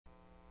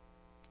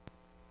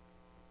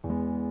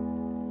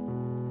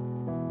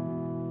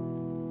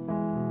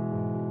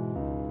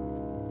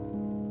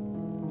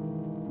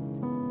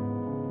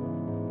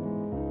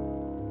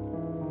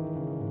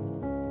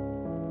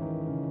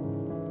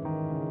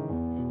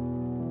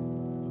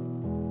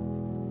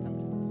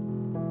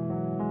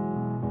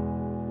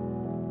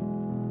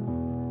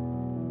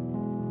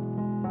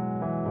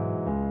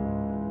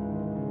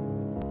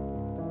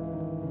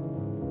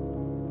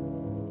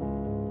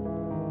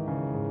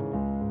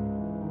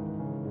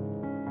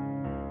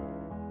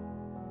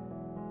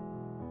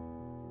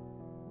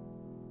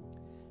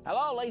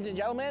Hello, ladies and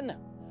gentlemen.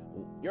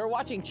 You're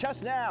watching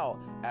Chess Now,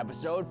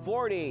 episode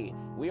 40.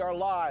 We are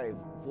live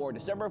for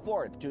December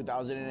 4th,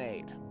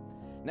 2008.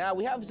 Now,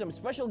 we have some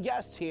special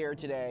guests here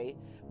today,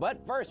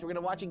 but first, we're going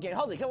to watch a game.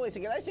 Hold it, wait a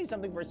second. Can I say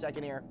something for a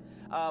second here?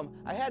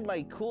 I had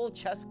my cool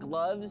chess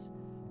gloves,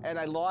 and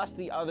I lost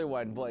the other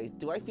one. Boy,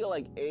 do I feel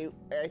like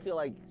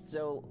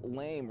so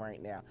lame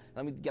right now.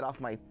 Let me get off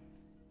my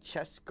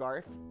chess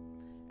scarf,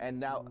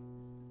 and now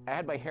I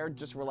had my hair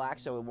just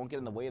relaxed so it won't get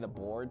in the way of the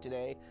board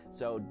today.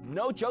 So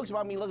no jokes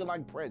about me looking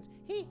like Prince.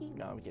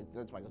 No, I'm kidding.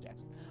 That's Michael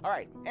Jackson. All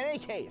right, in any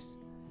case,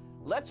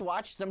 let's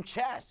watch some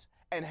chess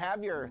and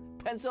have your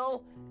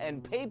pencil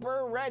and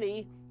paper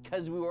ready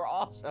because we will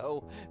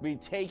also be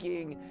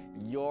taking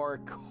your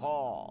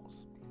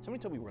calls.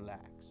 Somebody told me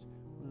relax.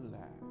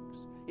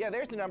 Yeah,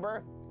 there's the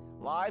number.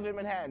 Live in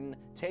Manhattan,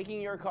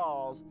 taking your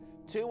calls,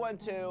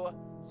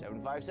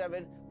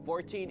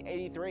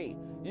 212-757-1483.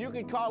 You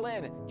can call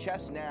in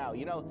Chess Now.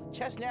 You know,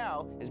 Chess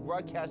Now is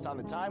broadcast on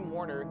the Time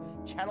Warner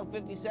Channel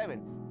 57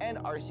 and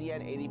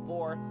RCN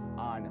 84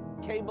 on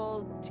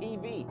cable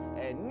TV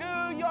in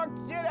New York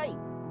City.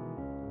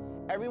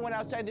 Everyone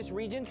outside this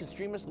region can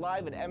stream us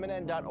live at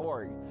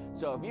mnn.org.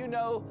 So if you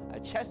know a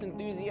chess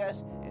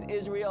enthusiast in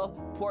Israel,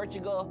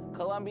 Portugal,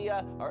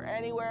 Colombia, or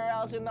anywhere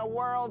else in the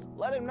world,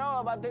 let him know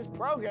about this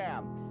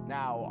program.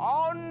 Now,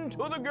 on to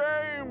the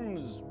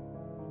games!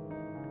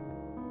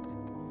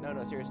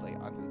 No, seriously,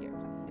 on to the games.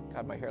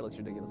 God, my hair looks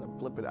ridiculous. I'm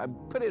flipping it. I'm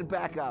putting it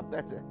back up.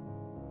 That's it.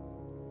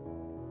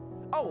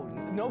 Oh,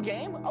 no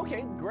game?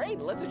 Okay, great.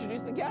 Let's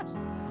introduce the guest.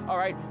 All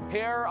right,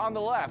 here on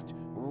the left,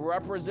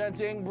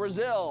 representing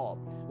Brazil,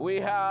 we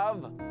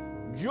have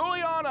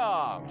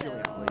Juliana.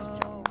 Juliana, ladies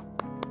and gentlemen.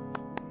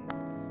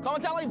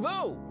 Comment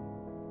allez-vous?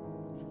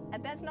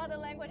 That's not the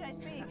language I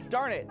speak.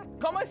 Darn it.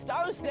 Como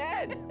está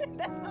usted?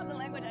 That's not the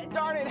language I speak.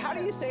 Darn it. How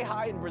do you say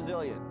hi in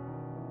Brazilian?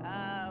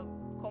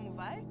 Como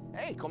vai?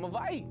 Hey, como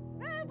vai?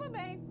 Vou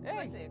bem.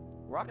 Hey,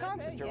 rock on,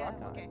 sister, yeah,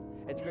 rock on. okay.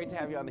 It's great to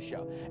have you on the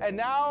show. And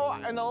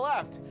now, on the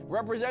left,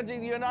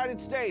 representing the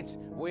United States,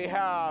 we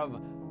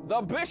have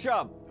the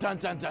Bishop, dun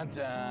dun dun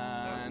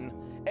dun,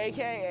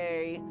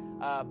 a.k.a.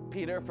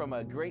 Peter from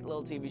a great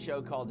little TV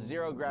show called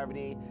Zero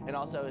Gravity, and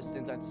also his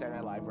stints on Saturday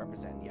Night Live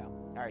representing you.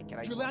 All right, can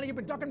I... Juliana, you've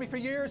been ducking me for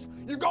years.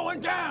 You're going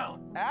down.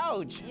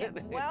 Ouch. Yeah,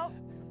 well...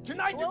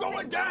 Tonight you're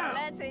going down.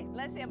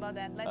 Let's see about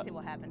that. Let's see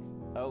what happens.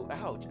 Oh,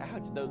 ouch.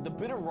 The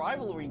bit of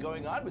rivalry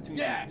going on between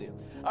these two.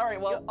 All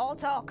right, well... All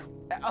talk.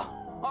 And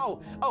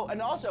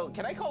also,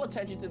 can I call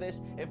attention to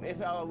this? If we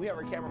have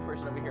our camera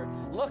person over here.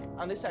 Look,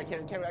 on this side,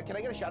 can I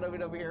get a shot of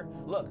it over here?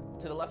 Look,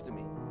 to the left of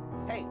me.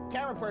 Hey,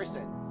 camera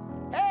person.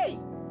 Hey!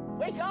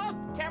 Wake up,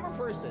 camera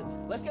person.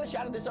 Let's get a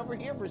shot of this over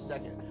here for a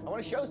second. I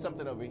want to show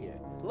something over here.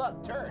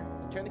 Look, turn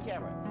the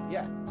camera.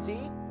 Yeah,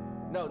 see?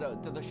 No,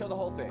 to show the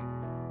whole thing.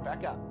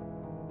 Back up.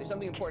 There's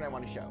something important I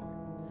want to show.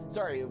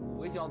 Sorry,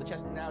 wasting all the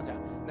chess now time.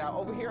 Now,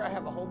 over here I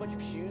have a whole bunch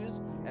of shoes,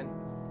 and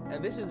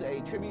this is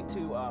a tribute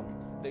to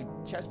the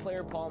chess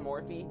player Paul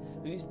Morphy,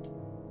 who used...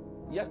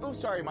 Yeah, oh,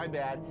 sorry, my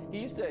bad. He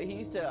used to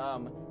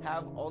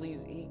have all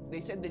these...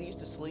 They said that he used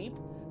to sleep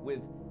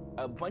with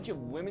a bunch of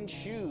women's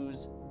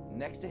shoes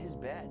next to his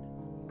bed.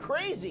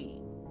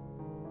 Crazy!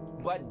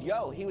 But,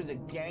 yo, he was a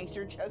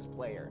gangster chess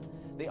player.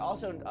 They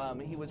also,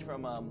 he was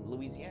from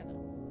Louisiana.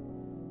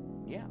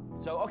 Yeah.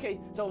 So, okay,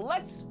 so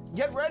let's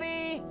get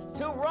ready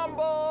to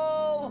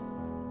rumble!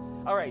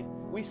 All right,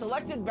 we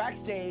selected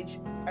backstage,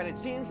 and it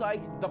seems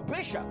like the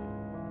Bishop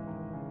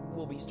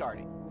will be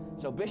starting.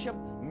 So, Bishop,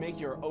 make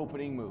your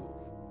opening move.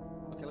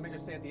 Okay, let me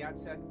just say at the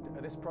outset,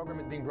 this program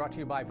is being brought to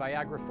you by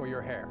Viagra for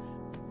your hair.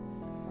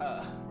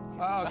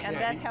 Okay. And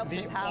that helps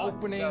us how?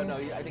 Opening... No,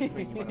 I think it's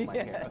making fun of my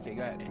hair. Okay,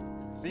 go ahead.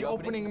 The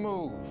opening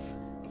move.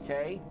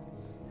 Okay.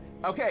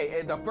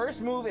 Okay, the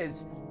first move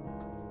is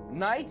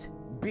Knight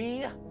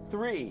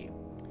B3.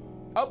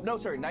 Oh, no,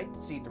 sorry, Knight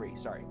C3.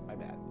 Sorry, my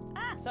bad.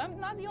 So I'm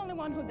not the only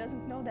one who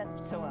doesn't know that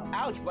so well.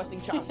 Ouch,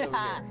 busting chops over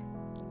here.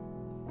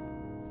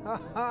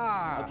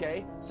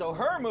 Okay, so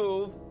her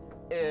move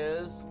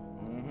is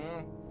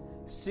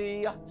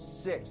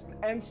C6,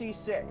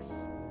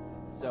 NC6.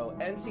 So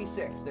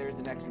NC6, there's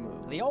the next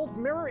move. The old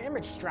mirror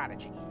image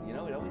strategy. You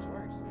know, it always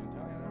works. I'm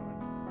telling you that one.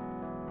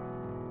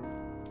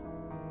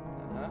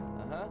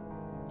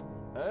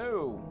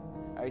 Oh,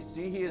 I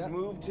see he has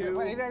moved to...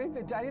 Wait, I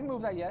didn't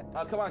move that yet.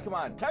 Oh, come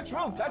on. Touch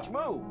move.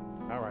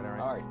 All right.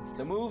 All right,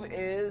 the move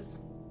is...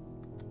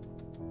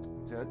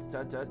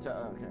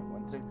 Okay,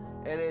 one second.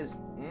 It is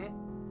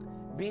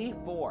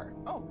B4.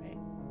 Oh, hey.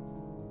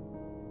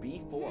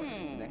 B4 is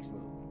the next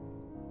move.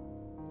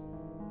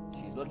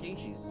 She's looking,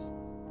 she's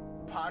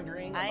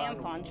pondering. I am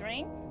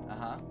pondering.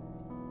 Okay.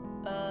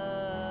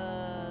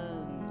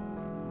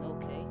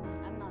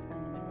 I'm not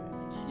gonna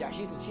mirror image. Yeah,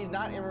 she's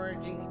not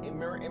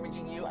mirror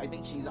imaging you. I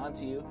think she's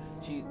onto you.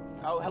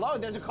 Oh, hello,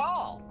 there's a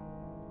call.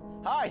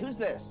 Hi, who's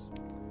this?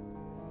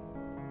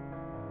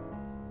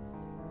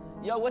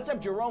 Yo, what's up,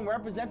 Jerome,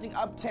 representing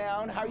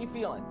Uptown. How are you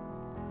feeling?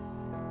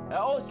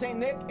 Oh, St.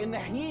 Nick in the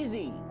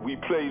Heezy. We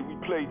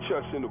play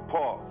chess in the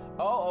park.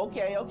 Oh,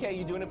 okay.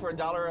 You doing it for a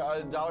dollar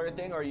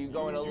thing, or are you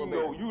going a little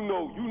bit? You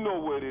know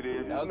what it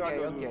is. It's not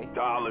Okay.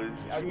 dollars.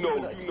 You know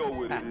what it is.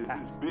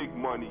 It's big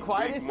money.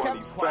 Quiet as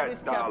kept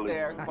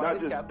there.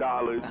 Not just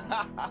dollars.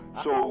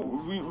 So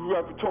we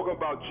have to talk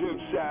about Jim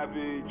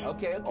Savage.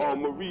 Okay.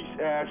 Maurice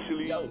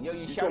Ashley. Yo, you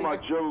talking shouting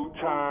about Joe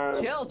Time.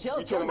 Chill.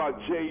 You talking about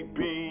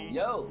JB.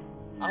 Yo.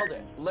 Hold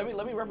it. Let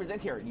me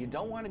represent here. You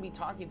don't want to be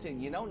talking to.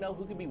 You don't know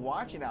who could be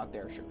watching out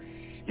there.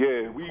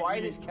 Yeah,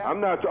 quiet as kept.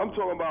 I'm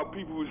talking about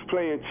people who's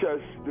playing chess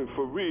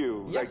for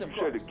real. Yes, like of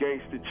you course. said, the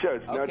gangster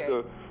chess,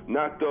 Okay.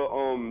 not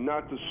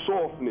the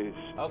softness.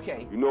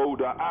 Okay. You know,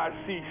 the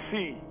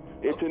ICC.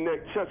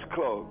 Internet Chess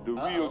Club, the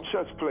real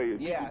chess players.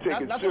 Yeah, people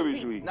take it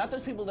seriously. Not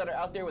those people that are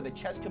out there with a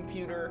chess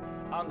computer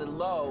on the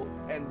low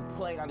and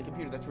playing on the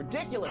computer. That's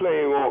ridiculous.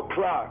 Playing on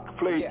clock.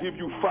 Give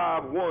you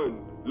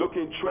 5-1. Look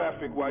in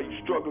traffic while you're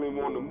struggling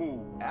on the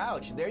move.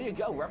 Ouch! There you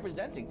go,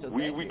 representing. So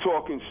we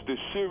talking the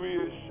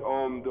serious,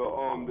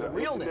 the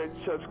realness.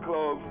 Internet Chess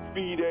Club,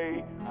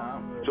 FIDE.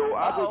 So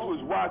I just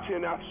was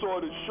watching. I saw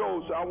the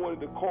show, so I wanted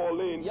to call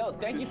in. Yo,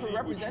 thank you for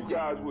representing. What you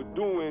guys were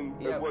doing,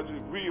 was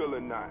it real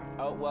or not?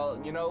 Oh well,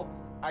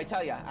 I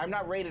tell you, I'm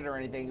not rated or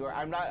anything, or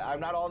I'm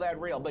not all that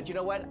real. But you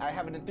know what? I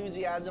have an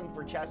enthusiasm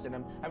for chess, and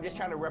I'm just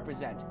trying to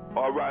represent.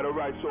 All right.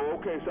 So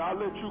I'll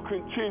let you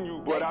continue,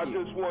 but I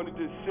just wanted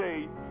to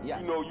say,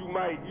 yes. You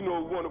might,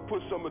 want to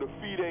put some of the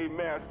FIDE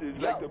masters,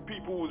 like the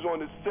people who was on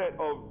the set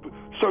of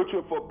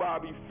Searching for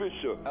Bobby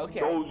Fischer.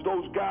 Okay.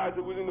 Those guys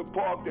that was in the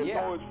park that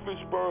Lawrence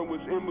Fishburne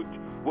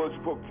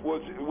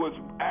was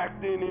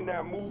acting in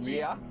that movie.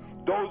 Yeah.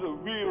 Those are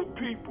real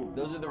people.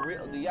 Those are the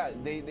real. Yeah,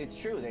 it's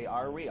true. They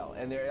are real,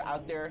 and they're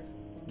out there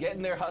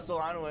getting their hustle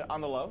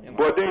on the low.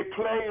 But they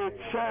playing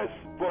chess.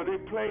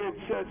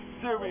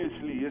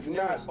 Seriously. It's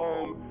not.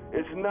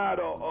 It's not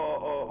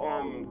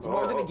It's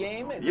more than a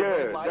game. It's a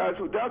way of life.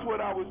 That's what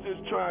I was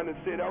just trying to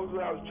say. That was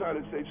what I was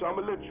trying to say. So I'm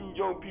gonna let you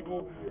young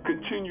people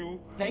continue.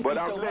 Thank but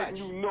you I'm so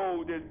letting much. you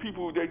know that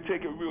people they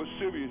take it real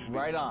seriously.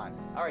 Right on.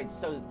 All right.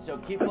 So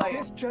keep playing.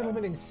 Is this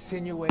gentleman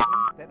insinuating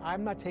that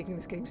I'm not taking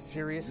this game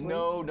seriously?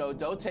 No,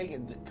 don't take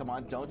it. Come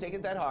on, don't take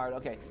it that hard.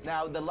 Okay.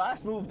 Now the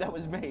last move that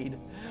was made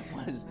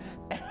was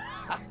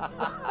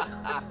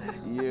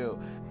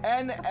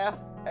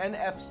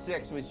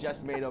NF6 was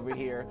just made over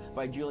here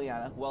by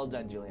Juliana. Well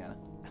done, Juliana.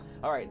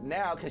 All right,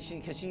 now because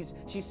she's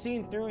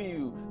seen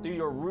through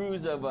your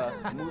ruse of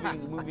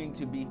moving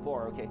to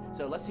B4. Okay,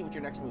 so let's see what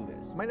your next move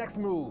is. My next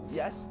move.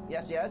 Yes.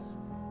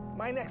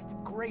 My next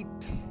great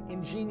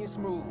ingenious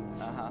move.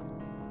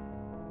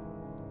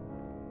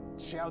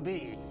 Shall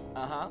be.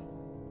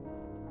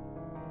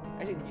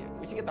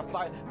 We should get the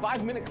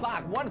 5-minute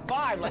clock.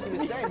 1-5, like he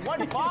was saying.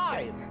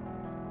 1-5.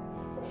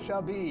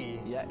 Shall be.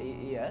 Yeah.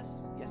 Yes.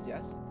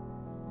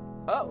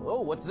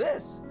 Oh, what's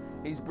this?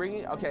 He's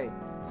bringing. Okay,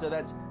 so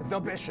that's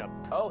the bishop.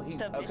 Oh, he's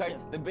the okay.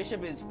 bishop. The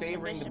bishop is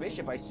favoring the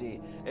bishop. I see.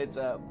 It's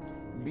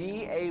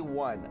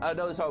BA1.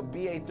 No, sorry,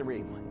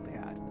 BA3. My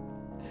bad.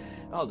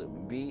 Hold it.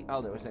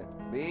 What's it?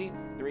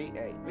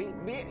 B3A. B.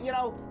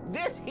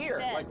 This here,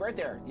 That. like right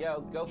there.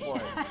 Yo, go for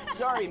it.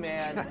 Sorry,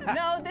 man.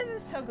 No, this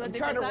is so good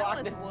trying because to I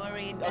rock was the-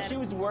 worried. Oh, she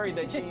was worried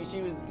that she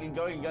was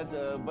going against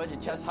a bunch of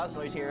chess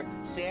hustlers here,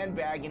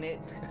 sandbagging it.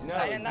 No,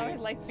 I don't know,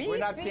 it's like, we're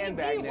not B, C, D,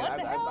 sandbagging it. what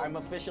the hell? I'm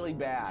officially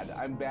bad.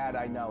 I'm bad.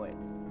 I know it.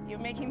 You're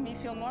making me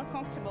feel more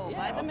comfortable Yeah,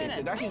 by the okay, minute.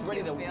 so now she's Thank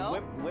ready you, to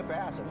Phil. whip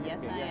ass. Okay, Yes,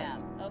 I yeah.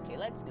 am. Okay,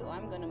 let's go.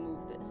 I'm gonna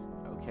move this.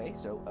 Okay,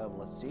 so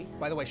let's see.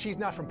 By the way, she's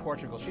not from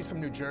Portugal. She's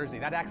from New Jersey.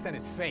 That accent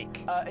is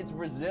fake. It's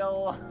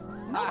Brazil.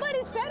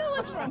 Nobody said it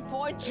was from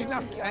Portugal. She's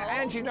not,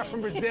 and she's not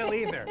from Brazil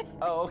either.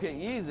 Oh, okay,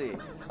 easy.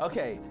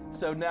 Okay,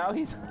 so now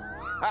he's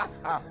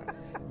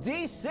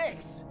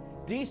D6.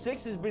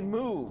 D6 has been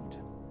moved.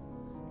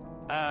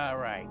 All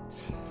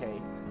right. Okay,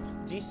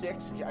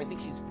 D6. I think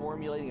she's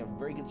formulating a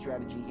very good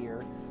strategy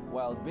here,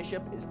 while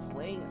Bishop is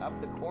playing up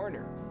the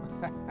corner.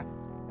 Let's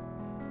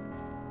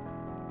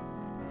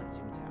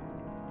see what's happening.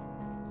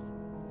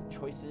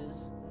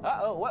 Choices.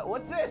 Uh-oh,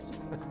 what's this?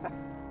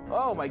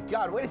 Oh my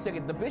God, wait a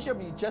second. The Bishop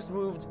just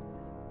moved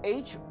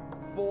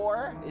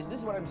H4. Is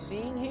this what I'm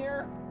seeing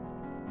here?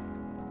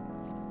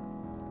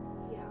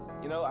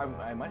 Yeah.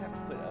 I might have to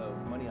put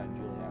money on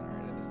Juliana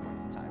right at this point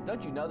in time.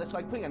 Don't you know? That's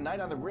like putting a knight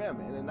on the rim,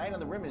 and a knight on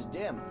the rim is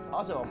dim.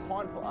 Also, a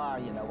pawn.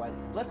 You know what?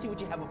 Let's see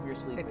what you have up your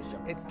sleeve,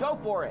 Bishop. Go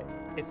for it.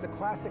 It's the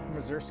classic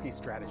Mazursky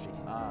strategy.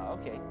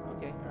 Okay,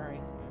 all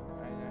right.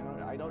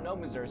 I don't know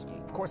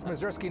Mazursky. Of course,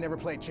 Mazursky never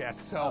played chess,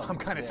 so I'm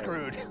kind of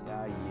screwed.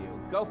 Yeah, you.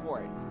 Go for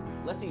it.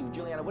 Let's see,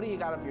 Juliana, what do you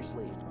got up your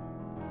sleeve?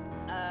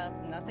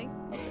 Nothing.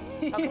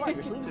 Oh, come on,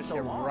 your sleeves are so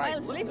long. right. My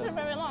sleeves are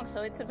very long,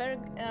 so it's a very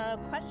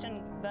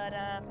question, but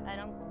I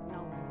don't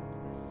know.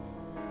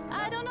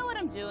 I don't know what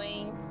I'm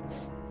doing.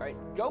 All right,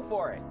 go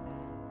for it.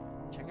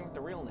 Checking with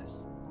the realness.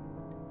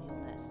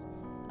 Realness.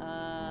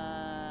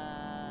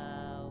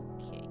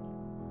 Okay.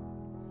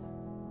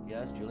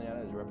 Yes,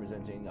 Juliana is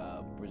representing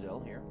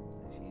Brazil here.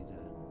 She's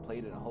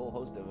played in a whole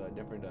host of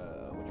different,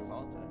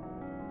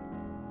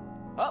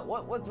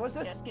 what's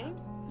this? Chess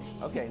games?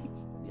 Okay,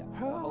 Yeah,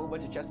 a whole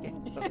bunch of chess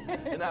games.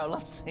 And now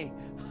let's see.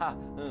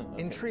 Okay.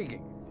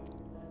 Intriguing.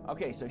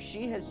 Okay, so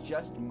she has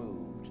just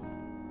moved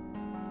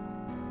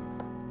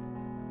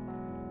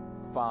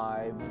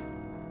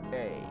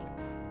 5A.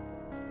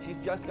 She's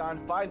just gone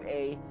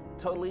 5A,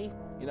 totally,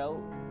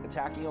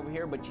 attacking over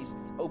here, but she's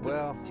open.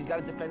 Well, she's got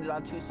it defended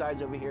on two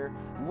sides over here.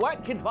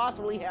 What could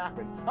possibly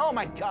happen? Oh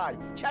my God,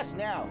 chess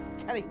now.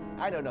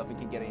 I don't know if it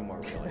can get any more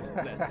real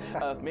than this.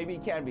 Maybe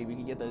it can be. We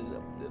can get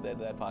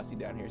that posse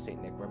down here,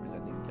 Saint Nick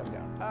representing, come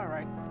down. All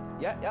right.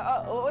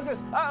 Yeah. Oh, what's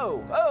this?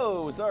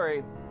 Oh,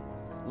 sorry.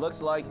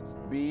 Looks like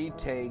B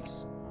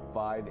takes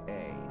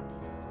 5A.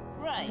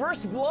 Right.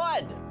 First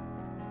blood.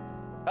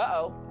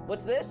 Uh-oh.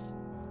 What's this?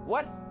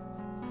 What?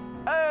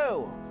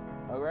 Oh.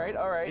 All right.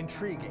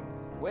 Intriguing.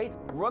 Wait,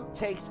 Rook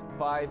takes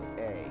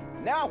 5A.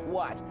 Now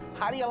what?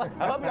 How do you like?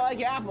 I hope you like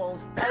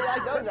apples. How do you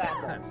like those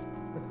apples?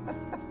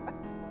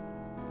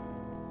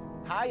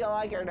 How you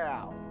like her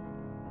now?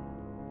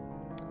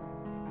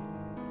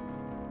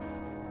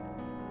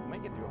 We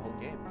might get through a whole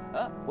game.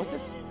 What's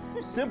this?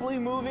 Simply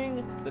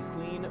moving the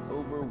queen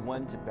over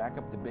 1 to back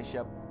up the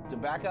bishop. To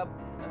back up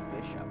a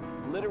bishop,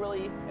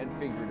 literally and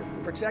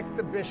figuratively. Protect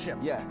the bishop.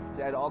 Yeah,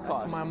 at all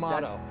costs. That's my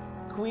motto. That's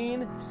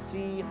Queen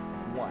C1.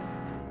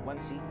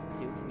 1C.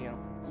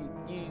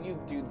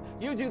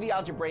 You do the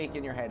algebraic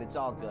in your head. It's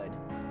all good.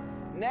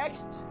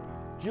 Next,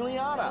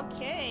 Juliana.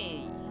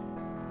 Okay.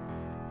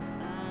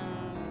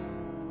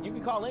 You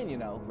can call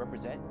in,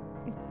 represent.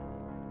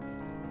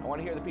 I want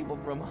to hear the people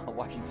from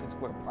Washington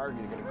Square Park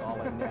are going to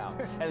call in now,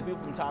 and the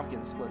people from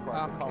Tompkins Square Park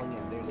are calling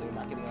in. They're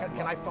not getting.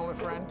 Can I phone a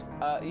friend?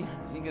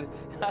 Yes, you can.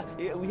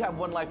 We have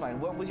one lifeline.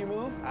 What was your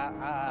move?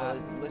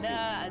 Let's see.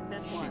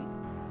 This one.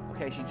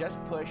 Okay, she just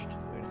pushed.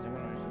 Wait a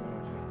second.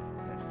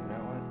 Next to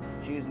that one.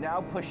 She is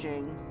now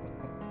pushing.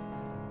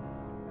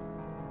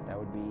 That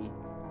would be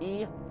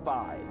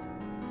E5.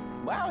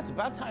 Wow, it's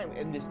about time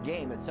in this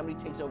game that somebody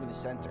takes over the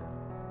center.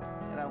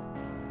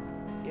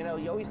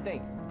 You always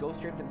think, go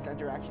straight for the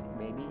center action,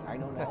 maybe, I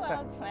don't know.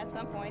 Well, it's at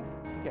some point.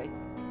 Okay.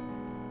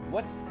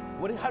 What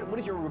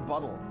is your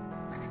rebuttal,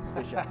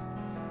 Bishop?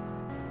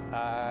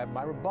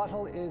 My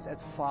rebuttal is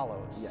as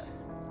follows. Yes.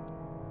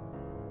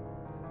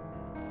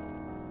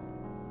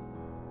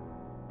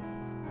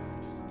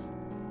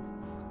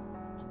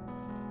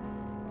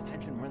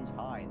 Tension runs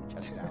high in the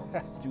Chess Now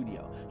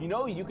studio.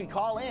 You can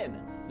call in.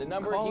 The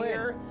number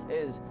here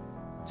is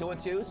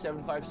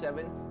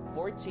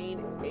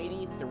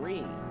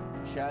 212-757-1483.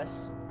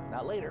 Chess,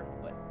 not later,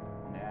 but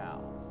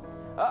now.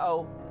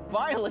 Uh-oh.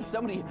 Finally,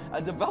 somebody, a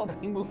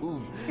developing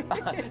move,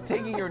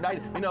 taking your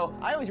knight.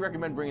 I always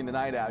recommend bringing the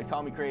knight out.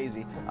 Call me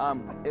crazy.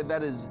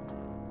 That is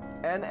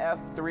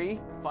NF3,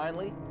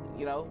 finally,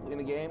 in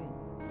the game.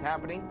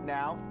 Happening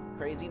now.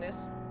 Craziness?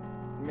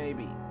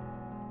 Maybe.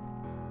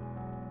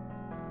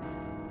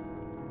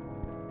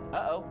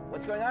 Uh-oh.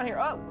 What's going on here?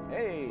 Oh,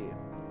 hey.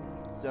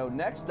 So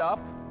next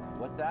up,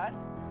 what's that?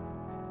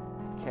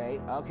 Okay.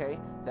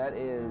 That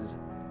is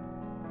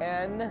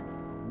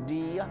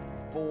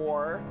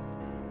ND4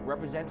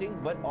 representing,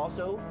 but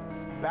also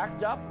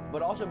backed up,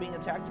 but also being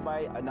attacked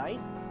by a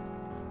knight.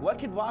 What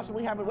could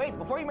possibly happen? Wait,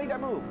 before you make that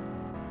move.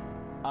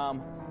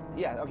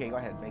 Yeah, okay, go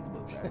ahead, make the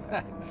move.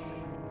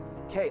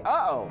 Okay,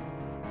 uh-oh.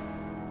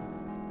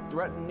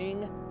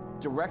 Threatening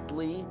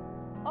directly.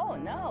 Oh,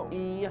 no.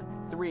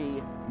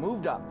 E3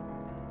 moved up.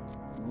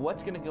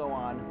 What's going to go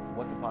on?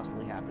 What could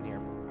possibly happen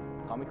here?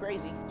 Call me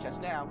crazy. Chess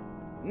now.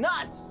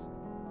 Nuts!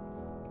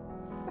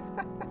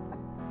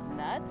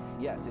 Nuts?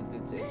 Yes, it's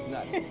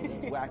nuts.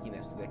 It's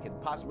wackiness that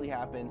could possibly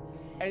happen.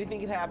 Anything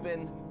could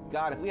happen.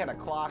 God, if we had a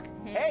clock.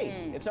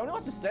 Hey, if somebody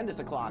wants to send us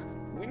a clock,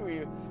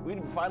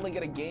 we'd finally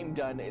get a game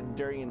done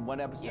during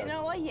one episode. You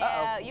know what?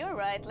 Yeah, you're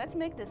right. Let's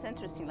make this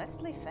interesting. Let's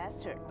play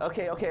faster.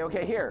 Okay,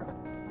 here.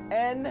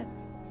 N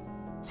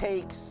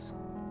takes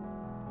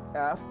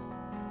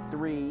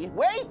F3.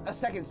 Wait a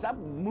second. Stop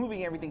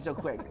moving everything so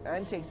quick.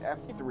 N takes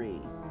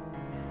F3.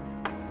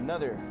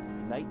 Another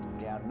knight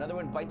down. Another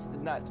one bites the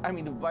nuts.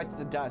 Bites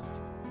the dust.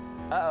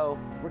 Uh-oh.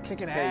 We're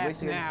kicking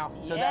ass now.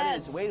 So that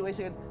is, wait a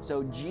second.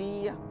 So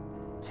G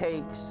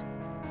takes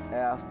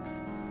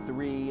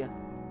F3,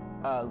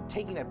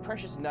 taking that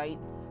precious knight,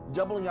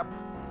 doubling up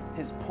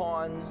his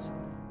pawns,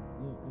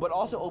 but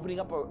also opening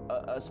up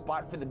a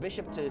spot for the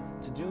bishop to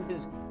do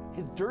his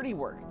dirty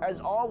work, as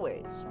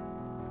always.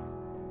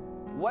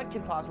 What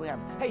can possibly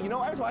happen? Hey,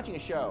 I was watching a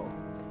show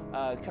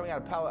coming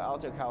out of Palo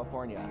Alto,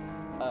 California,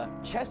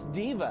 Chess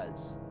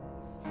Divas,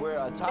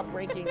 where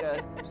top-ranking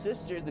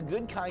sisters, the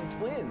Good Kind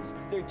twins.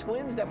 They're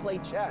twins that play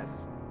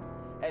chess,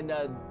 and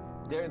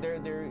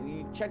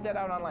you check that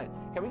out online.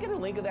 Can we get a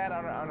link of that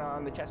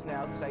on the Chess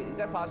Now site? Is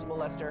that possible,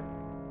 Lester?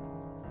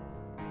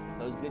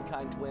 Those Good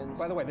Kind twins.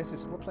 By the way,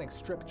 we're playing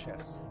strip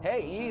chess.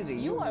 Hey, easy.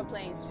 You are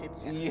playing strip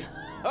chess. Yeah.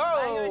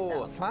 By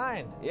yourself.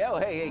 Fine. Yeah,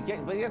 well, hey,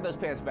 get those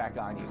pants back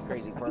on, you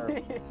crazy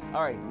perv.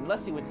 All right,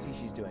 let's see what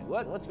she's doing.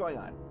 What's going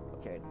on?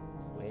 Okay,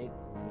 wait.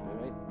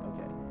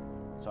 Okay,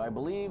 so I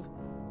believe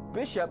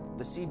bishop,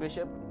 the C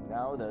bishop,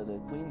 now the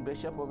queen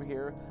bishop over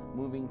here,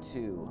 moving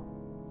to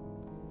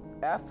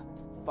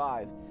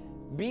F5.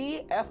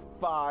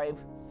 Bf5.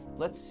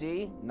 Let's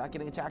see. Not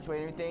getting attacked by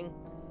anything.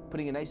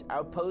 Putting a nice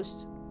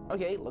outpost.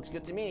 Okay, looks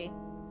good to me.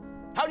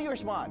 How do you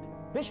respond?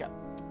 Bishop.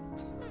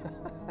 You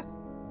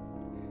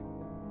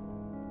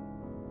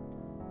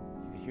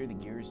can hear the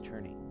gears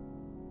turning.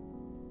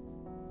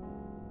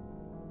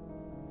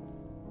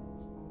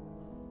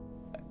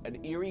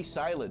 An eerie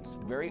silence.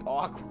 Very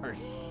awkward.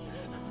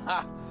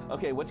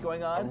 Okay, what's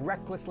going A on?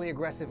 recklessly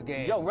aggressive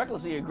game. Yo,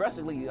 recklessly,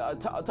 aggressively,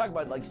 talk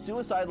about like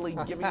suicidally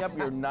giving up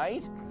your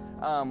knight.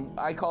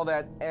 I call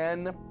that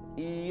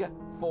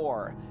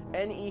NE4.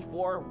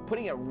 NE4,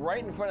 putting it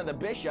right in front of the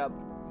bishop.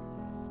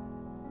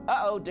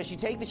 Uh-oh, does she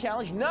take the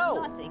challenge? No!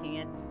 Not taking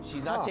it.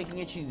 She's not taking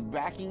it, she's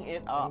backing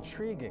it up.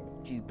 Intriguing.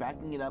 She's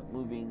backing it up,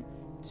 moving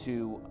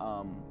to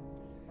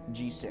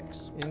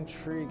G6.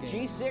 Intriguing.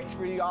 G6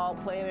 for y'all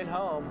playing at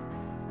home.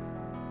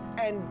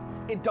 And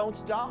it don't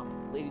stop,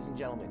 ladies and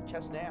gentlemen.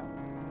 Chess now.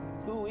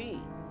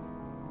 Hoo-wee.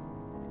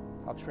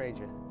 I'll trade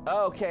you.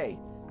 Okay,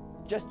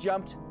 just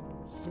jumped,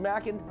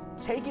 smacking,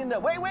 taking the,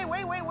 wait.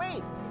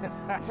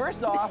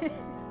 First off,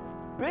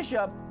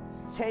 bishop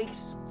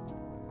takes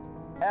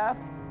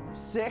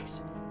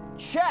F6,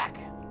 check.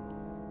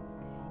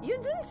 You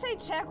didn't say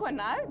check when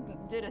I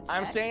did a check.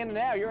 I'm saying it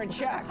now, you're in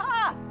check.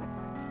 Ha!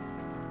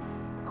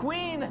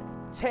 Queen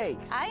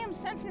takes. I am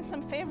sensing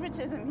some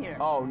favoritism here.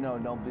 Oh, no,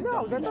 No,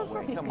 that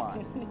doesn't. come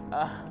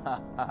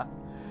on.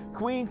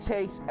 Queen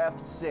takes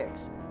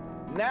F6.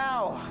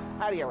 Now,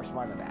 how do you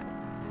respond to that?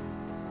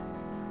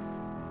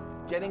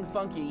 Getting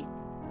funky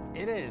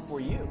It is.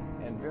 for you.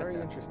 It's And very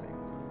interesting.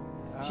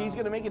 She's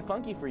gonna make it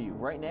funky for you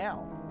right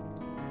now.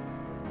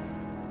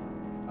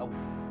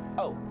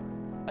 Oh,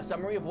 a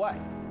summary of what?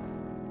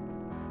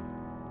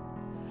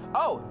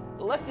 Oh,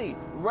 let's see.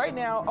 Right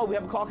now, we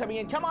have a call coming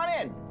in. Come on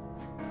in.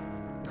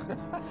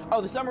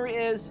 The summary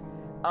is,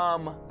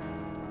 the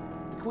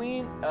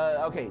queen.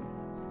 Okay,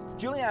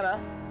 Juliana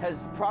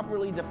has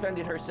properly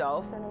defended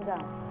herself.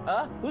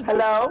 Who's this?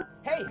 Hello?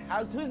 Hey,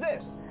 who's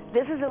this?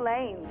 This is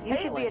Elaine. You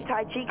Hey, should be Elaine. at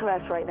Tai Chi class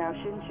right now,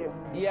 shouldn't you?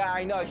 Yeah,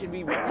 I know. I should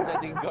be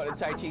representing go to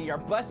Tai Chi. You're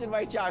busting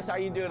my chops. How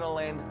you doing,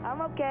 Elaine?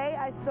 I'm okay.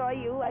 I saw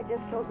you. I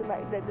just told them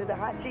the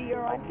hot chi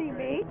you're on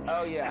TV.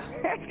 Oh, yeah.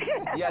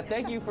 Yeah,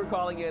 thank you for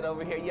calling in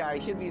over here. Yeah, I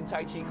should be in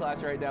Tai Chi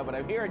class right now, but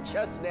I'm here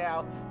just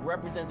now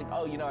representing.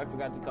 Oh, I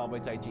forgot to call my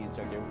Tai Chi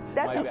instructor.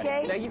 That's My bad.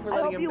 okay. Thank you for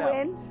I letting hope him you know.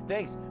 win.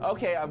 Thanks.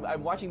 Okay,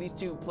 I'm watching these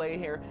two play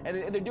here, and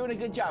they're doing a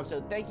good job,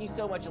 so thank you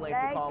so much, Elaine,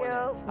 Thank for calling you. in.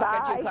 I'll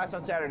catch you in Bye. class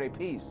on Saturday.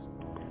 Peace.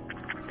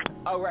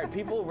 All right,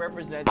 people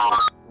represent,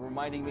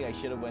 reminding me I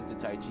should have went to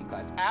Tai Chi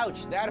class.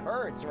 Ouch, that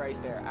hurts right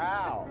there.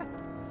 Ow.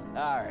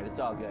 All right, it's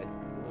all good.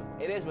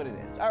 It is what it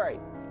is. All right,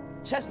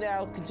 chess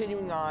now,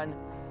 continuing on.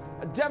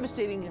 A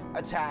devastating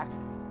attack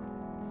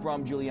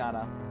from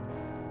Juliana.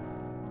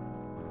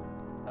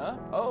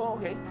 Oh,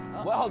 okay.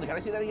 Well, hold on, can I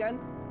see that again?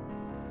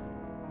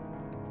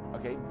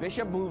 Okay,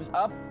 bishop moves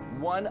up,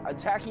 1,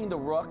 attacking the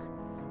rook.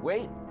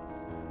 Wait,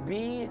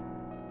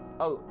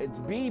 it's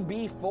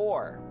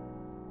B4.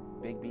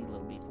 Big B,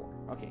 little B4.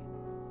 Okay.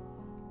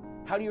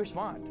 How do you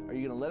respond? Are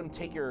you gonna let him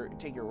take your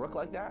rook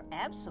like that?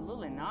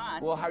 Absolutely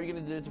not. Well, how are you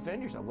gonna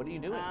defend yourself? What are you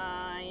doing?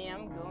 I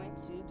am going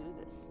to do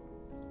this.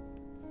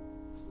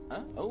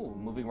 Oh,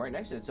 moving right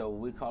next to it. So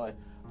we call it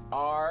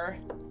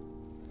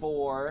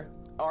RA4.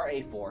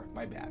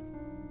 My bad.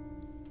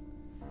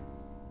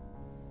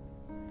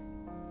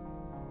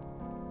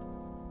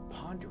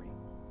 Pondering.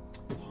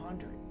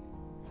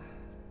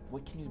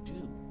 What can you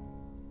do?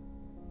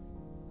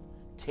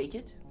 Take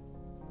it?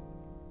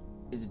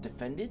 Is it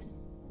defended?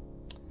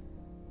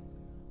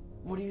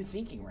 What are you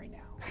thinking right now?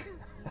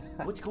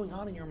 What's going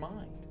on in your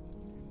mind?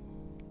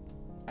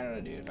 I don't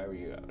know, dude. If I were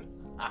you, I would.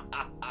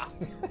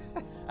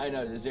 I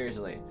know,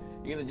 seriously.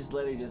 You're gonna just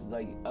let her just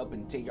like up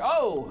and take.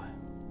 Oh,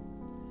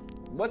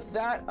 what's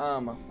that?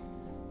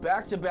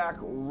 Back-to-back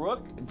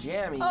rook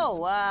jammies. Oh,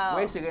 wow.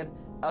 Wait a second.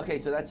 Okay,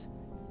 so that's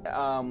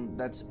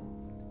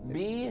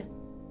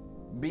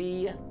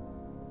BB5.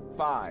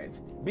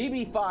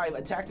 BB5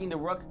 attacking the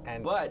rook,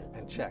 And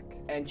check.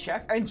 And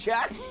check.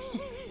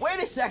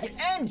 Wait a second,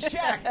 and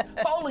check.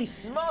 Holy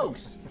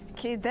smokes.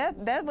 Okay,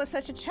 that was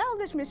such a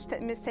childish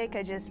mistake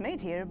I just made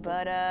here,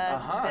 but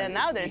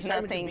now there's Excitement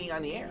to nothing. being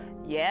on the air.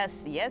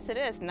 Yes, it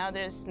is. Now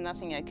there's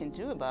nothing I can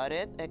do about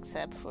it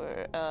except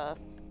for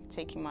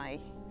taking my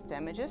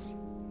damages.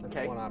 That's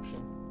Okay. one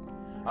option.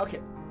 Okay.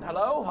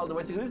 Hello? Hold on.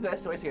 Wait a second. Who's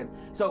this? Wait a second.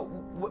 So,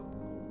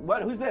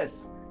 what? Who's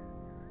this?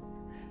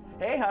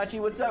 Hey, Hachi.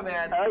 What's up,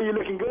 man? Oh, you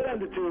looking good on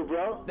the tube,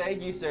 bro.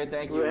 Thank you, sir.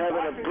 Thank you. We're having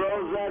a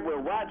Prozac. We're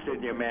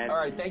watching you, man. All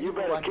right. Thank you for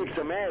better watching. kick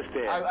some ass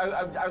there.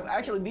 I've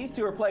actually, these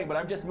two are playing, but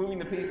I'm just moving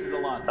the pieces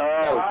along.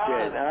 Oh, so,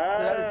 shit. so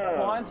that is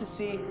pawn to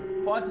C.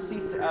 That's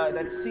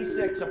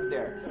C6 up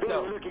there. You're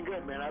So, looking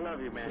good, man. I love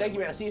you, man. thank you,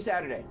 man. I'll see you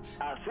Saturday.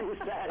 I'll see you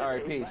Saturday. All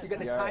right, peace. You got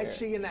the Yeah, Tai yeah.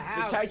 Chi in the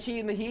house. The Tai Chi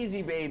and the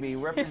Heezy, baby,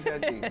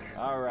 representing.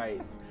 All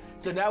right.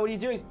 So now what are you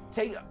doing?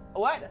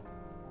 What?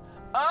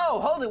 Oh,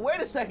 hold it. Wait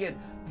a second.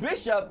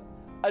 Bishop,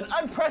 an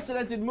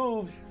unprecedented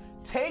move,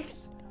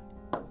 takes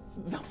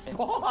the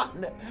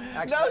pawn.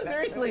 Actually, No,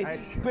 seriously.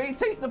 He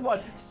takes the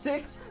pawn.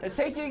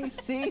 Taking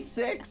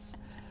C6.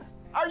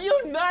 Are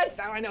you nuts?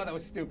 Now I know that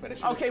was stupid. I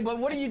should've- Okay, but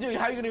what are you doing?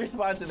 How are you going to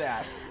respond to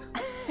that?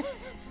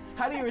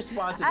 How do you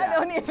respond to that? I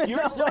don't even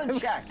You're know still what in I'm-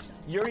 check.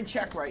 You're in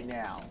check right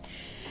now.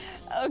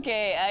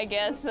 Okay, I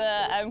guess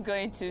I'm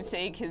going to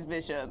take his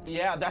bishop.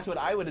 Yeah, that's what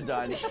I would have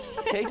done.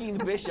 Taking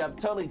the bishop,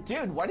 totally.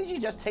 Dude, why did you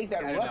just take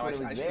that I rook don't know. when it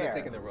was I should there? have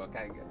taken the rook.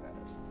 I get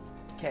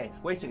that. Okay,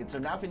 wait a second. So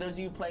now for those of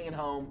you playing at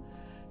home,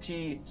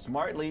 she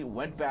smartly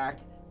went back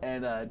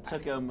and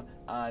took him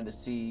on to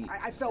C6.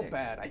 I felt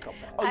bad. I felt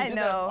bad. Oh, you I did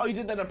know. That? Oh, you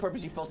did that on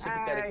purpose. You felt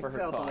sympathetic I for her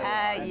felt a cause.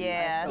 little-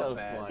 Yeah. I felt So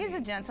bad. funny. He's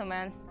a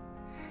gentleman.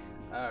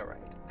 All right.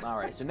 All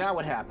right, so now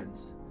what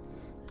happens?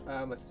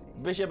 Let's see.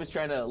 Bishop is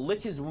trying to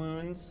lick his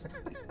wounds,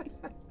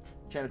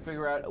 trying to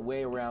figure out a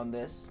way around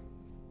this.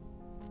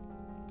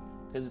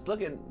 Because it's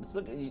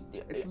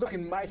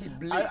looking mighty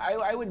bleak.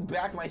 I would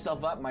back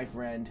myself up, my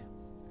friend.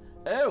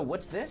 Oh,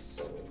 what's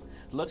this?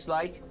 Looks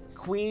like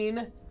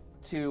queen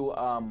to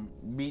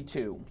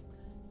b2,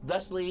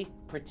 thusly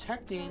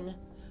protecting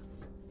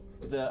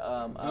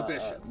the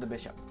bishop. The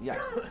bishop,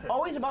 yes.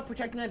 Always about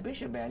protecting that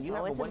bishop, man. You have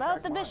Always a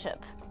about the one-track mind.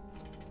 bishop.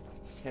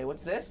 Okay,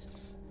 what's this?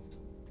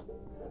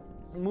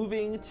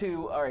 Moving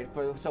to, all right,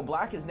 so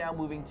black is now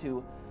moving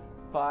to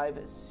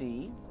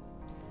 5c,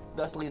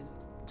 thusly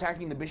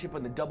attacking the bishop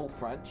on the double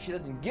front. She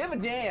doesn't give a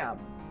damn.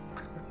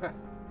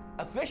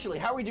 Officially,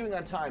 how are we doing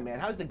on time, man?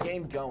 How's the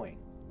game going?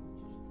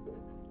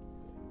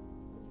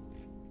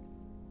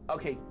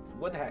 Okay,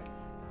 what the heck?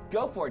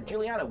 Go for it.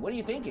 Juliana, what are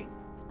you thinking?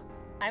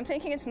 I'm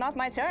thinking it's not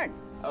my turn.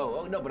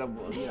 Oh no, but I'm,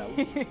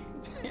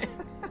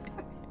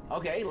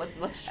 Okay, let's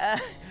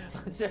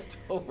shift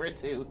over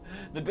to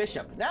the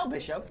bishop. Now,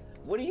 bishop,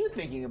 what are you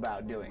thinking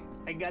about doing?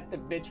 I got the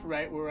bitch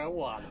right where I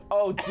want.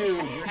 Oh,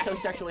 dude, you're so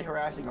sexually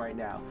harassing right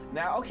now.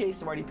 Now, okay,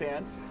 Smarty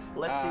Pants,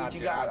 let's see what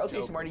you got.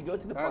 Okay, Smarty, go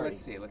to the party. Let's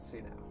see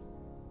now.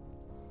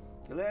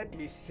 Let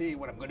me see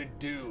what I'm gonna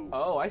do.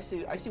 Oh, I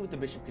see what the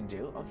bishop can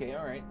do. Okay,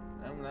 all right.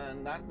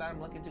 I'm not I'm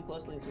looking too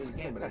closely into his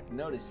game, but I've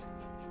noticed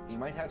he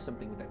might have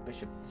something with that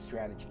bishop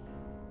strategy.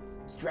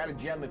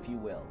 Stratagem, if you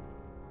will.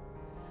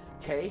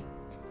 Okay,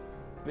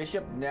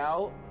 bishop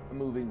now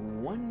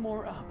moving one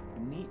more up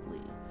neatly,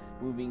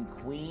 moving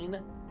queen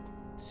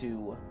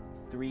to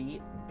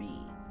 3b.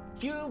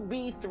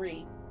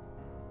 QB3,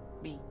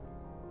 B,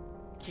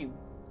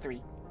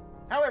 Q3.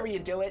 However you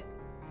do it,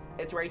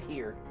 it's right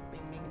here. Bing,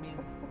 bing,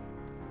 bing.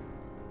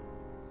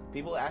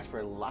 People ask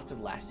for lots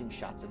of lasting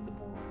shots of the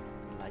board.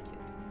 I like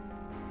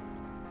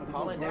it.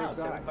 Call it now,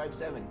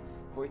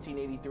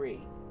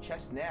 757-1483.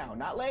 Chess now,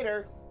 not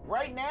later.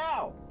 Right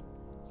now.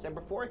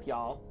 December 4th,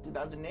 y'all,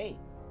 2008.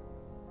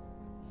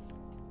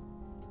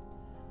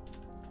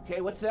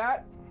 Okay, what's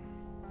that?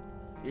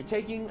 You're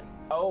taking...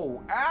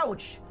 Oh,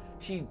 ouch!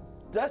 She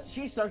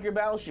sunk your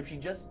battleship. She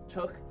just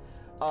took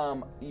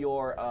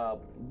your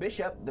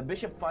bishop. The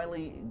bishop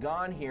finally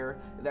gone here.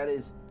 That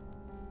is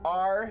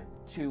R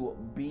to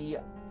B4.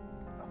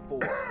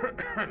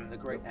 The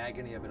great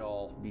agony of it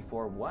all.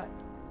 Before what,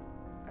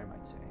 I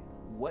might say.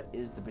 What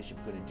is the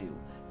bishop going to do?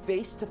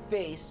 Face to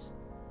face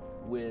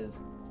with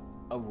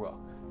a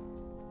rook.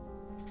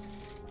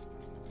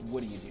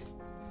 What do you do?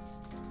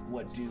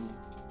 What do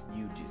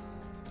you do?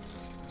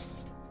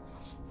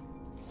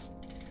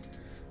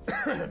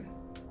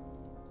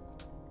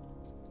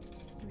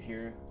 You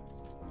hear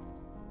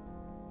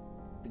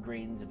the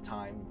grains of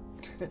time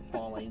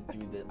falling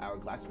through the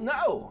hourglass.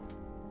 No!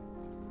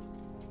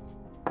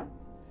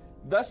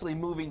 Thusly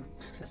moving,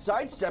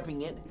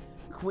 sidestepping it,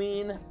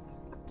 queen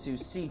to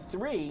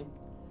c3.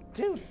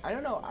 Dude, I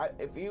don't know.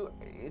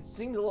 It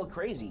seems a little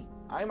crazy.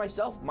 I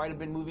myself might have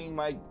been moving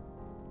my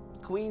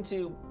queen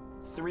to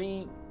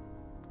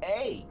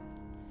 3a,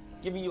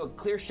 giving you a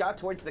clear shot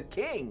towards the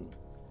king.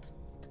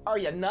 Are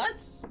you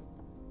nuts?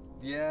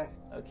 Yeah.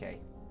 Okay.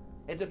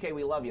 It's okay.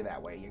 We love you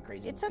that way. You're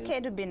crazy. It's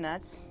okay to be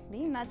nuts.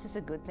 Being nuts is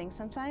a good thing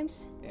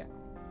sometimes. Yeah.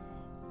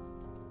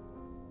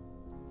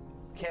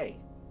 Okay.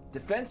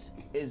 Defense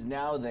is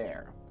now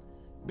there.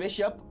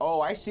 Bishop.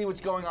 Oh, I see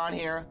what's going on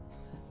here.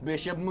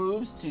 Bishop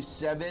moves to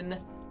 7E.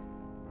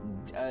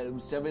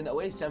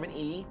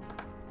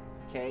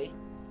 Okay.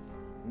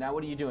 Now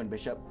what are you doing,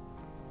 Bishop?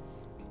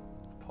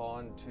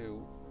 Pawn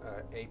to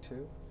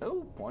A2.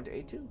 Oh, pawn to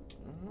A2.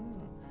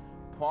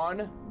 Mm-hmm.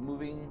 Pawn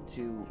moving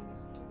to...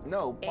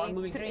 No, pawn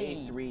moving to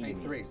A3.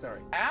 A3,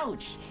 sorry.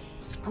 Ouch!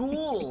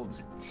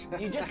 Schooled!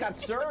 You just got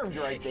served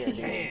right there, dude.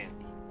 Man,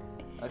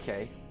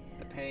 Okay.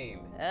 the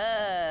pain.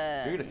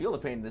 You're gonna feel the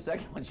pain in a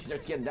second when she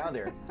starts getting down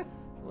there.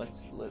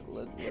 Let's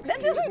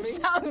That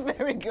doesn't sound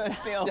very good,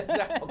 Phil.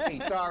 Okay,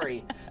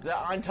 sorry. The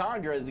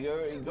entendre is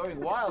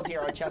going wild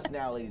here on Chess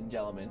Now, ladies and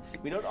gentlemen.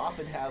 We don't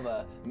often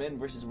have men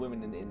versus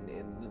women in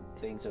the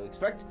thing, so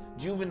expect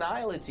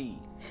juvenility.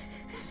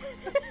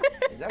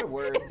 Is that a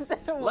word? Is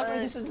that a Luckily,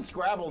 word? this isn't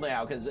Scrabble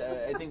now, because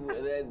I think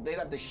they'd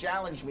have to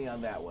challenge me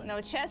on that one.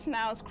 No, chess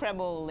now,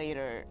 Scrabble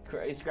later.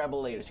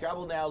 Scrabble later.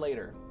 Scrabble now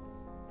later.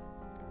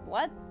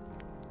 What?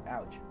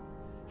 Ouch.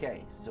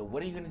 Okay, so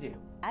what are you going to do?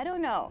 I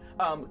don't know.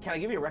 Can I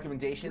give you a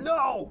recommendation?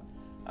 No!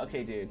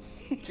 Okay, dude.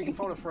 She can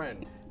phone a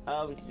friend.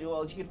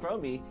 Well, she could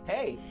phone me.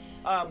 Hey.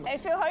 Hey,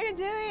 Phil, how are you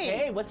doing?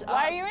 Hey, what's up?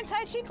 Why are you in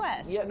Tai Chi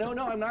class? Yeah, no,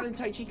 I'm not in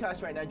Tai Chi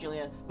class right now,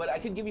 Juliana, but I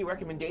could give you a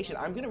recommendation.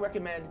 I'm going to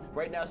recommend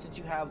right now, since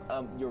you have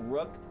your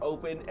rook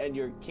open and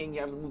your king, you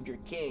haven't moved your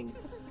king,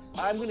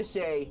 I'm going to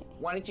say,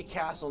 why don't you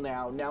castle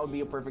now? Now would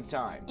be a perfect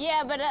time.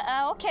 Yeah, but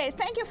okay,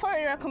 thank you for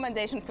your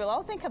recommendation, Phil.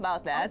 I'll think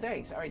about that. Oh,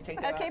 thanks. All right,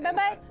 take that. Okay,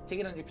 bye-bye.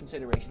 Take it under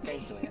consideration.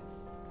 Thanks, Juliana.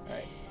 All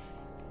right.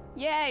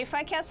 Yeah, if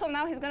I castle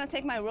now, he's going to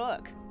take my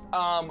rook.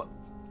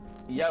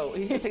 Yo,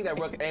 he's going to take that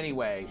rook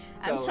anyway.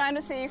 So. I'm trying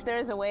to see if there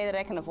is a way that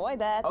I can avoid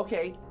that.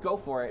 Okay, go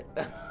for it.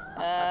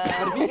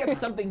 But if you get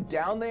something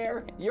down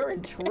there, you're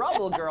in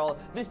trouble, girl.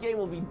 This game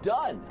will be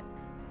done.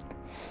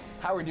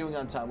 How are we doing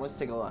on time? Let's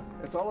take a look.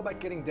 It's all about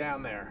getting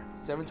down there.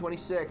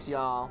 7:26,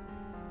 y'all.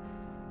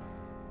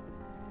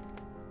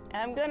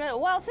 I'm gonna,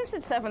 well, since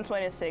it's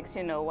 7:26,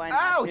 you know, why not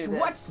Ouch! do this?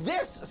 What's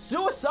this?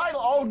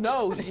 Suicidal? Oh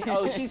no!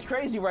 Oh, she's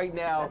crazy right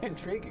now. That's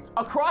intriguing.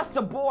 Across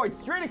the board,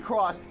 straight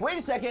across. Wait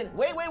a second.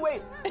 Wait.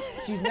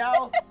 She's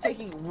now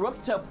taking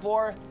rook to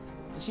 4.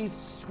 She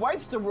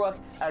swipes the rook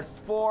at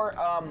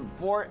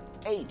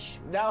 4H.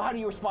 Now, how do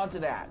you respond to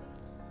that?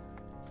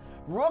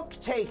 Rook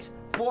takes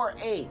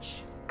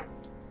 4H.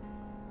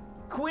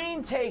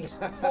 Queen takes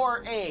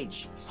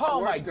 4H.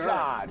 Oh my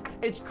God.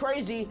 It's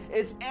crazy.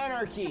 It's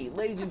anarchy.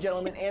 Ladies and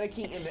gentlemen,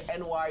 anarchy in the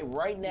NY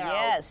right now.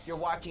 Yes. You're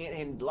watching it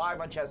in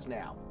live on Chess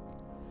Now.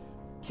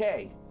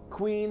 Okay.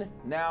 Queen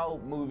now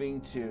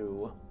moving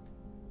to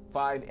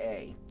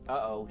 5A.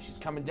 Uh-oh. She's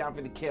coming down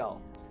for the kill.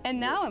 And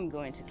now I'm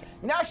going to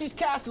castle. Now she's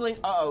castling.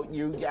 Uh-oh.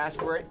 You asked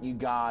for it. You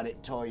got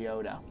it,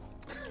 Toyota.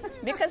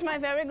 Because my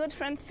very good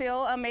friend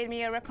Phil made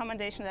me a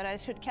recommendation that I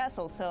should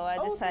castle, so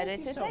I decided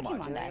to take him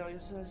on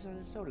that.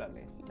 So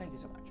lovely. Thank you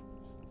so much.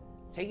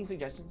 Taking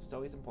suggestions is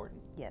always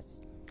important.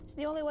 Yes. It's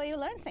the only way you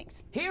learn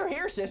things.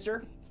 Here,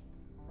 sister.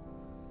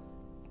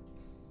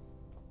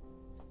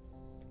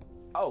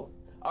 Oh,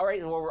 all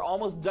right. Well, we're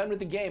almost done with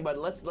the game, but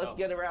let's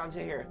get around to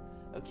here.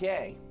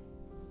 Okay.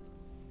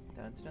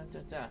 Dun, dun,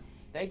 dun, dun.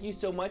 Thank you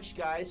so much,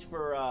 guys,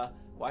 for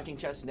watching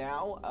Chess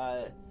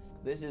Now.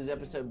 This is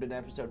episode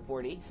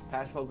 40.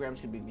 Past programs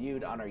can be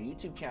viewed on our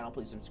YouTube channel.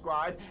 Please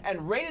subscribe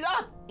and rate it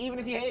up, even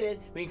if you hate it.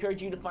 We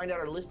encourage you to find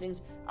out our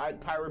listings at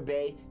Pirate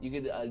Bay. You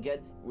could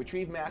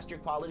retrieve master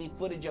quality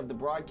footage of the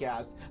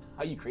broadcast,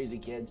 oh, you crazy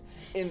kids,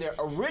 in their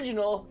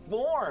original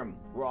form,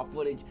 raw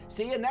footage.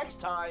 See you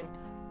next time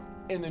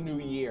in the new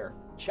year.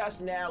 Chess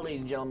Now, ladies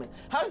and gentlemen.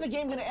 How's the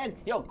game gonna end?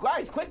 Yo,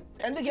 guys, quick,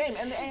 end the game,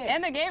 end the game.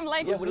 End the game,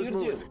 like, Yeah, what are you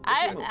gonna do?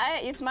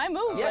 it's my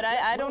move, Yes, but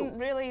I move. don't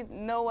really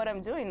know what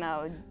I'm doing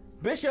now.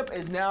 Bishop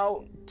is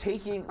now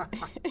taking.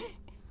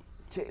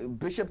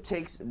 Bishop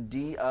takes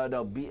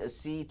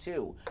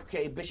C2.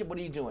 Okay, Bishop, what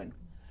are you doing?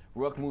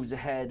 Rook moves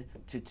ahead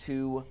to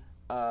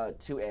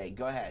 2A.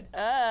 Go ahead.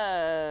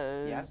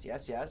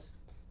 Yes.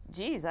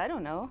 Geez, I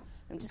don't know.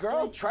 I'm just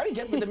Girl, try to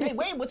get with the main.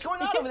 Wait, what's going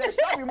on over there?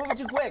 Stop! You're moving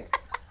too quick.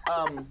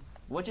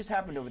 What just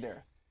happened over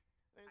there?